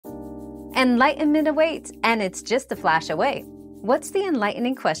Enlightenment awaits, and it's just a flash away. What's the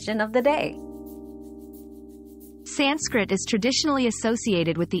enlightening question of the day? Sanskrit is traditionally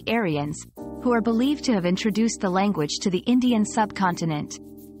associated with the Aryans, who are believed to have introduced the language to the Indian subcontinent.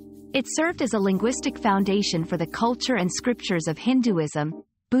 It served as a linguistic foundation for the culture and scriptures of Hinduism,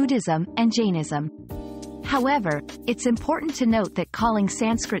 Buddhism, and Jainism. However, it's important to note that calling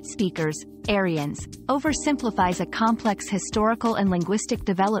Sanskrit speakers Aryans oversimplifies a complex historical and linguistic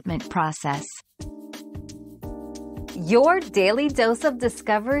development process. Your daily dose of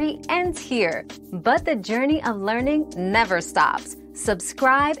discovery ends here, but the journey of learning never stops.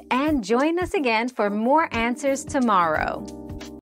 Subscribe and join us again for more answers tomorrow.